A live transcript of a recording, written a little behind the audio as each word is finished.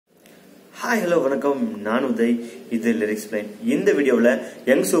Hi, hello, vanakkam. Naan Uday. This is Lyrixplained. In this video,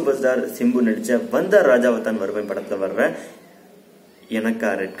 young superstar Simbu nadicha Vantha Rajavathaan Varuven படத்துல வர்ற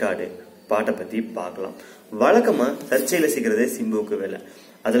எனக்கா red card பாட்டை பத்தி பார்க்கலாம். வழக்கமா சர்ச்சையில சிக்கிறதே சிம்புவுக்கு வேலை.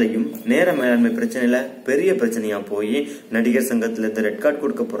 அதுலயும் நேர மேலாண்மை பிரச்சனையில பெரிய பிரச்சனையா போய் நடிகர் சங்கத்துல இருந்து ரெட் கார்டு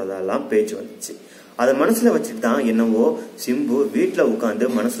கொடுக்க போறதெல்லாம் பேச்சு வந்துச்சு. அதை மனசுல வச்சுட்டு தான் என்னவோ சிம்பு வீட்டுல உட்காந்து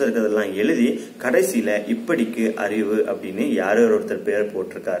மனசுல இருக்கிறதெல்லாம் எழுதி கடைசியில இப்படிக்கு அறிவு அப்படின்னு யாரோ ஒருத்தர் பேர்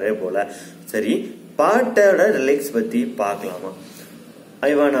போட்டிருக்காரு போல. சரி, பாட்டோட ரிலிக்ஸ் பத்தி பார்க்கலாமா?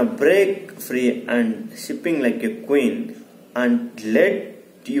 I wanna break free and shipping like a queen and let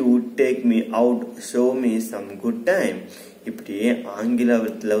you take me out, show me some good time. இப்படியே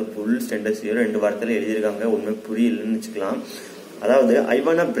ஆங்கிலத்தில் ஒரு ஃபுல் சென்டென்ஸையோ 2 வார்த்தையில எழுதியிருக்காங்க. உண்மை புரியலன்னு வச்சுக்கலாம். அதாவது ஐ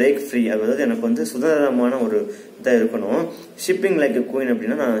வானா பிரேக் ஃப்ரீ, அதாவது எனக்கு வந்து சுதந்திரமான ஒரு இதாக இருக்கணும். ஷிப்பிங் லைக் எ குயின்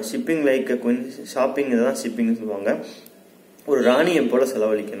அப்படின்னா நான் shipping like a queen, shopping இதெல்லாம் ஷிப்பிங்னு சொல்லுவாங்க. ஒரு ராணியை போல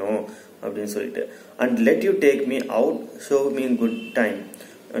செலவழிக்கணும் அப்படின்னு சொல்லிட்டு. And let you take me out, show me good time.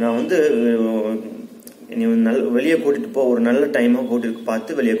 நான் வந்து நீ வெளியே கூட்டிட்டு போ, ஒரு நல்ல டைமாக கூட்டிட்டு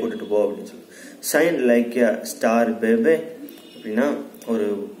பார்த்து வெளியே கூட்டிட்டு போ அப்படின்னு சொல்லி. Shine like a star baby அப்படின்னா ஒரு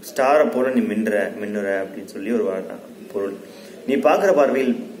ஸ்டாரை போல நீ மின்னுற அப்படின்னு சொல்லி ஒரு பொருள். நீ பார்க்குற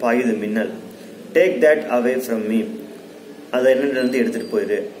பார்வையில் பாயுது மின்னல். Take that away from me, அதை என்னிலிருந்து எடுத்துட்டு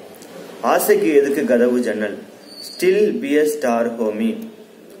போயிரு. ஆசைக்கு எதுக்கு கதவு ஜன்னல், still be a star Homi.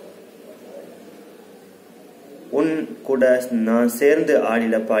 உன் கூட நான் சேர்ந்து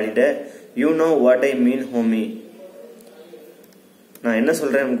ஆடிட பாடிட, யூ நோ வாட் ஐ மீன் ஹோமி. நான் என்ன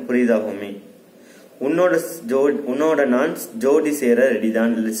சொல்றேன் எனக்கு புரியுதா ஹோமி. உன்னோட நான் ஜோடி சேர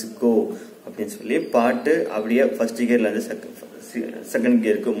ரெடிதான், லெட்ஸ் கோ அப்படின்னு சொல்லி பாட்டு அப்படியே ஃபர்ஸ்ட் கியர்ல இருந்து செகண்ட்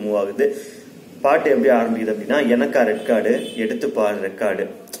கியருக்கு மூவ் ஆகுது. பாட்டு எப்படி ஆரம்பிக்குது அப்படின்னா, எனக்கா ரெட் கார்டு எடுத்து பாரு ரெக்கார்டு,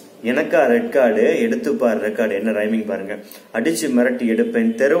 எனக்கா ரெட் கார்டு எடுத்து பாரு ரெக்கார்டு. என்ன ரைமிங் பாருங்க. அடிச்சு மிரட்டி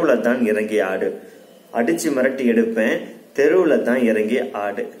எடுப்பேன் தெருவுல தான் இறங்கி ஆடு, அடிச்சு மிரட்டி எடுப்பேன் தெருவுல தான் இறங்கி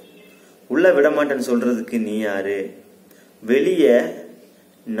ஆடு. உள்ள விடமாட்டேன்னு சொல்றதுக்கு நீ யாரு, வெளியே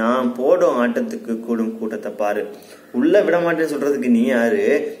நான் போடும் ஆட்டத்துக்கு கூடும் கூட்டத்தை பாரு. உள்ள விடமாட்டேன்னு சொல்றதுக்கு நீ யாரு,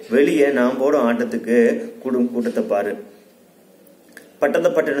 வெளியே நான் போடும் ஆட்டத்துக்கு கூடும் கூட்டத்தை பாரு.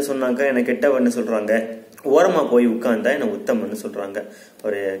 பட்டன்னு சொன்னாக்கா என்ன கெட்டவன்னு சொல்றாங்க, ஓரமா போய் உட்கார்ந்தா என்ன உத்தமன்னு சொல்றாங்க.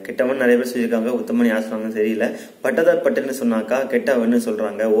 ஒரு கெட்டவன் நிறைய பேர் சொல்லியிருக்காங்க, உத்தமன் யார் சொன்னாங்க தெரியல. பட்டன்னு சொன்னாக்கா கெட்டவன்னு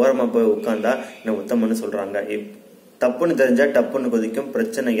சொல்றாங்க, ஓரமா போய் உட்கார்ந்தா என்ன உத்தமன்னு சொல்றாங்க. தப்புன்னு தெரிஞ்சா டப்புன்னு கொதிக்கும்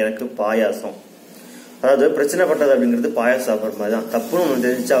பிரச்சனை எனக்கு பாயாசம். அதாவது பிரச்சனை பட்டது அப்படிங்கிறது பாயாசம் சாப்பிட்ற மாதிரி தான். தப்புன்னு ஒன்று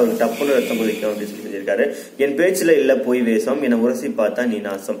தெரிஞ்சா அவருக்கு டப்புன்னு ரத்தம் கொதிக்கும் அப்படின்னு சொல்லி சொல்லியிருக்காரு. என் பேச்சுல இல்ல போய் வேஷம், என்னை உரசி பார்த்தா நீ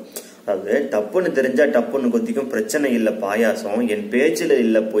நாசம். அதாவது தப்புன்னு தெரிஞ்சா டப்புன்னு கொதிக்கும் பிரச்சனை இல்ல பாயாசம், என் பேச்சுல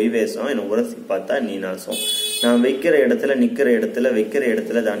இல்ல பொய் வேஷம், என்னை உரசி பார்த்தா நீ நாசம். நான் வைக்கிற இடத்துல நிக்கிற இடத்துல வைக்கிற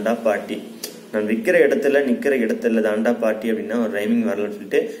இடத்துல தாண்டா பாட்டி, நான் விற்கிற இடத்துல நிக்கிற இடத்துல தாண்டா பாட்டி அப்படின்னா ஒரு ரைமிங் வரலன்னு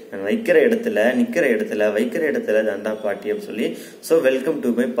சொல்லிட்டு, நான் வைக்கிற இடத்துல நிக்கிற இடத்துல வைக்கிற இடத்துல தாண்டா பாட்டி அப்படின்னு சொல்லி. ஸோ வெல்கம்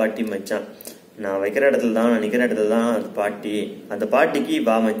டு மை பாட்டி மச்சான். நான் வைக்கிற இடத்துல தான், நான் நிக்கிற இடத்துல தான் அந்த பாட்டி, அந்த பாட்டிக்கு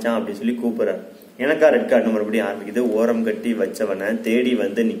வா மச்சான் அப்படின்னு சொல்லி கூப்பிடுறாரு. எனக்கா ரெட் கார்டு மறுபடியும் ஆரம்பிக்குது. ஓரம் கட்டி வச்சவனை தேடி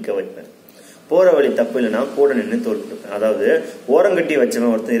வந்து நிக்க வைப்பேன், போற வழி தப்பு இல்லைன்னா கூட நின்று தோல் கொடுப்பேன். அதாவது ஓரம் கட்டி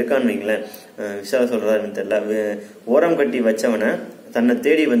வச்சவன் ஒருத்தன் இருக்கான்னு வைங்களேன், விஷால சொல்றாருன்னு தெரியல. ஓரம் கட்டி வச்சவனை தன்னை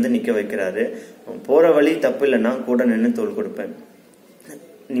தேடி வந்து நிக்க வைக்கிறாரு. போற வழி தப்பு இல்லைன்னா கூட நின்று தோல் கொடுப்பேன்.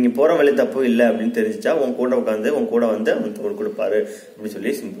 நீங்க போற வழி தப்பு இல்லை அப்படின்னு தெரிஞ்சிச்சா உன் கூட உட்காந்து உன் கூட வந்து அவன் தோல் கொடுப்பாரு அப்படின்னு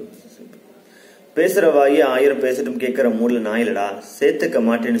சொல்லி சிம்பிள். பேசுற வாயி 1000 பேசட்டும் கேட்கிற மூட்ல நான் இல்லடா, சேர்த்துக்க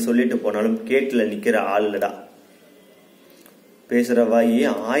மாட்டேன்னு சொல்லிட்டு போனாலும் கேட்டுல நிக்கிற ஆள் இல்லடா. பேசுற வாயி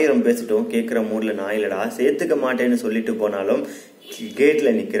 1000 பேசட்டும் கேட்கிற மூட்ல நான் இல்லடா, சேர்த்துக்க மாட்டேன்னு சொல்லிட்டு போனாலும்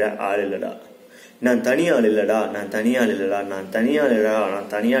கேட்ல நிக்கிற ஆள் இல்லடா. நான் தனியாள் இல்லடா, நான் தனியாள் இல்லடா, நான் தனியாள் இல்லடா,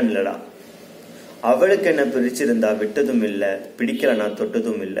 நான் தனியாள் இல்லடா. அவளுக்கு என்ன பிரிச்சிருந்தா விட்டதும் இல்ல, பிடிக்கல நான்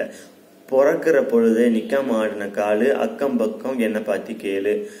தொட்டதும் இல்ல. பிறக்கிற பொழுது நிக்காம ஆடின காலு, அக்கம் பக்கம் என்ன பாத்தி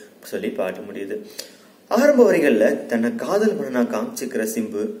கேளு சொல்லி பாட்டு முடியுது. ஆரம்ப வரிகள்ல தன்னை காதல் பண்ண நான் காமிச்சுக்கிற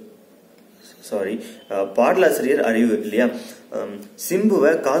சிம்பு, சாரி பாடலாசிரியர் அறிவு இல்லையா,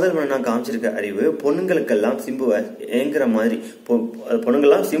 சிம்புவை காதல் பண்ண நான் காமிச்சிருக்க அறிவு பொண்ணுங்களுக்கெல்லாம் சிம்புவை ஏங்குற மாதிரி,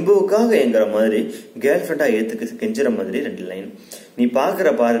 பொண்ணுங்கெல்லாம் சிம்புவுக்காக ஏங்குற மாதிரி, கேர்ள் ஃப்ரெண்டா ஏத்துக்கு கெஞ்சுற மாதிரி 2 லைன். நீ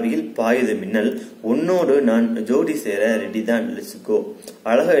பாக்குற பார்வையில் பாயுது மின்னல், உன்னோடு நான் ஜோடி சேர ரெடிதான், லெட்ஸ் கோ.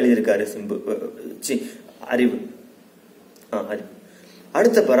 அழகா எழுதியிருக்காரு சிம்பு, அறிவு. அறிவு.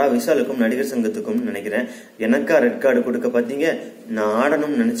 அடுத்த பரா விஷாலுக்கும் நடிகர் சங்கத்துக்கும் நினைக்கிறேன். எனக்கா ரெட் கார்டு கொடுக்க பாத்தீங்க, நான்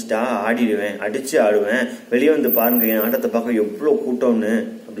ஆடணும்னு நினைச்சிட்டா ஆடிடுவேன், அடிச்சு ஆடுவேன், வெளியே வந்து பாருங்க என் ஆட்டத்தை பார்க்க எவ்வளவு கூட்டம்னு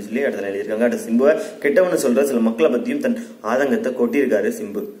அப்படி சொல்லி இடத்துல எழுதியிருக்காங்க. அடுத்த சிம்புவை கெட்டவன்னு சொல்ற சில மக்களை பத்தியும் தன் ஆதங்கத்தை கொட்டியிருக்காரு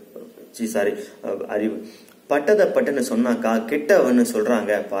சிம்பு, சாரி அறிவு. பட்டன்னு சொன்னாக்கா கெட்டவன்னு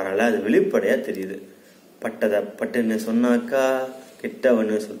சொல்றாங்க பாருங்கள, அது வெளிப்படையா தெரியுது. பட்டன்னு சொன்னாக்கா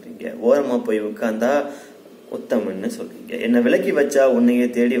கெட்டவன்னு சொல்றீங்க, ஓரமா போய் உட்கார்ந்தா உத்தமன்னு சொல்றீங்க, என்னை விலக்கி வச்சா உன்னையே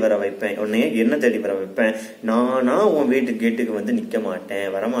தேடி வர வைப்பேன், உன்னையே என்ன தேடி வர வைப்பேன், நானா உன் கேட்டுக்கு வந்து நிக்க மாட்டேன்,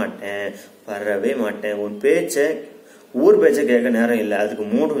 வரமாட்டேன், வரவே மாட்டேன், உன் ஊர் பேச்சை கேட்க நேரம் இல்லை, அதுக்கு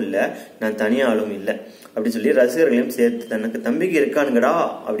மூடும் இல்லை, நான் தனியாலும் இல்லை அப்படின்னு சொல்லி ரசிகர்களையும் சேர்த்து தனக்கு தம்பிக்கு இருக்கானுங்கடா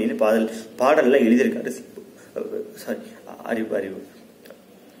அப்படின்னு பாடல்ல எழுதியிருக்காரு சாரி அறிவு.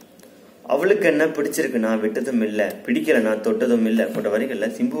 அவளுக்கு என்ன பிடிச்சிருக்கு, நான் விட்டதும் இல்லை, பிடிக்கல நான் தொட்டதும் இல்லை போன்ற வரிகள்ல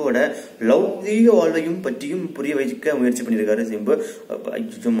சிம்புவோட லௌகீக வாழ்வையும் பற்றியும் புரிய வைக்க முயற்சி பண்ணியிருக்காரு சிம்பு.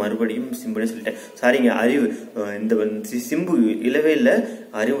 மறுபடியும் சிம்புன்னு சொல்லிட்டேன், சாரிங்க அறிவு. இந்த சிம்பு இல்லவே இல்லை,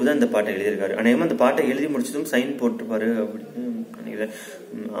 அறிவு தான் இந்த பாட்டை எழுதியிருக்காரு. அநேகமா இந்த பாட்டை எழுதி முடிச்சதும் சைன் போட்டுப்பாரு அப்படின்னு நினைக்கிறேன்.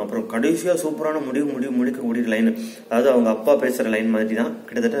 அப்புறம் கடைசியா சூப்பரான முடிக்கக்கூடிய லைன், அதாவது அவங்க அப்பா பேசுற லைன் மாதிரி தான்,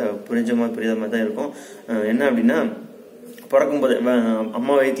 கிட்டத்தட்ட புரியாத மாதிரி தான் இருக்கும். என்ன அப்படின்னா, பிறக்கும்போது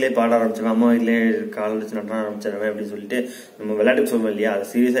அம்மா வயிற்றுலேயே பாட ஆரம்பிச்சிருவேன், அம்மா வயிற்றுலேயே கால் வச்சு நட ஆரம்பிச்சிருவேன் அப்படின்னு சொல்லிட்டு நம்ம விளையாட்டுக்கு சொல்லுவோம் இல்லையா, அதை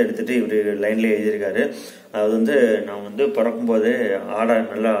சீரியஸாக எடுத்துட்டு இவர் லைன்லேயே எழுதியிருக்காரு. அது நான் பிறக்கும்போது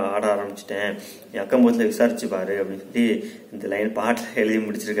நல்லா ஆட ஆரம்பிச்சிட்டேன், என் அக்கம் போத்தில் விசாரிச்சு பாரு அப்படின்னு சொல்லி இந்த லைன் பாட்டில் எழுதி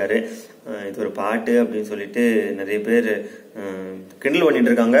முடிச்சிருக்காரு. இது ஒரு பாட்டு அப்படின்னு சொல்லிட்டு நிறைய பேர் கிண்டல் பண்ணிட்டு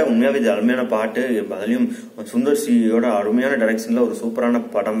இருக்காங்க. உண்மையாவே இது அருமையான பாட்டு, அதுலயும் சுந்தர் சியோட அருமையான டைரக்ஷன்ல ஒரு சூப்பரான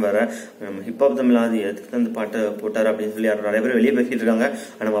படம் வேற. நம்ம ஹிப்ஹாப் தமிழா அது எதுக்கு தான் இந்த பாட்டை போட்டாரு அப்படின்னு சொல்லி நிறைய பேர் வெளியே பேசிட்டு இருக்காங்க.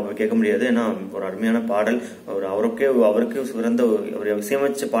 நம்ம அப்ப கேட்க முடியாது, ஏன்னா ஒரு அருமையான பாடல், அவருக்கு சிறந்த ஒரு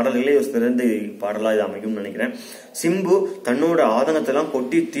இசையமைச்ச பாடல்களே ஒரு சிறந்த பாடலா இது அமையும் நினைக்கிறேன். சிம்பு தன்னோட ஆதங்கத்தெல்லாம்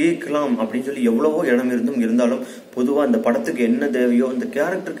கொட்டி தீர்க்கலாம் அப்படின்னு சொல்லி எவ்வளவோ இடம் இருந்தாலும் பொதுவா இந்த படத்துக்கு என்ன தேவையோ, இந்த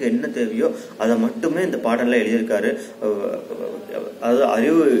கேரக்டருக்கு என்ன தேவையோ அதை மட்டுமே இந்த பாடல்ல எழுதியிருக்காரு. அதாவது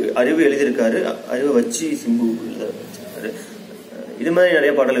அறிவு எழுதியிருக்காரு, அறிவை வச்சு சிம்பு வச்சிருக்காரு. இது மாதிரி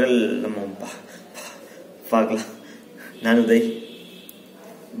நிறைய பாடல்கள் நம்ம பார்க்கலாம். நான் உதய்,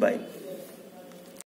 பாய்.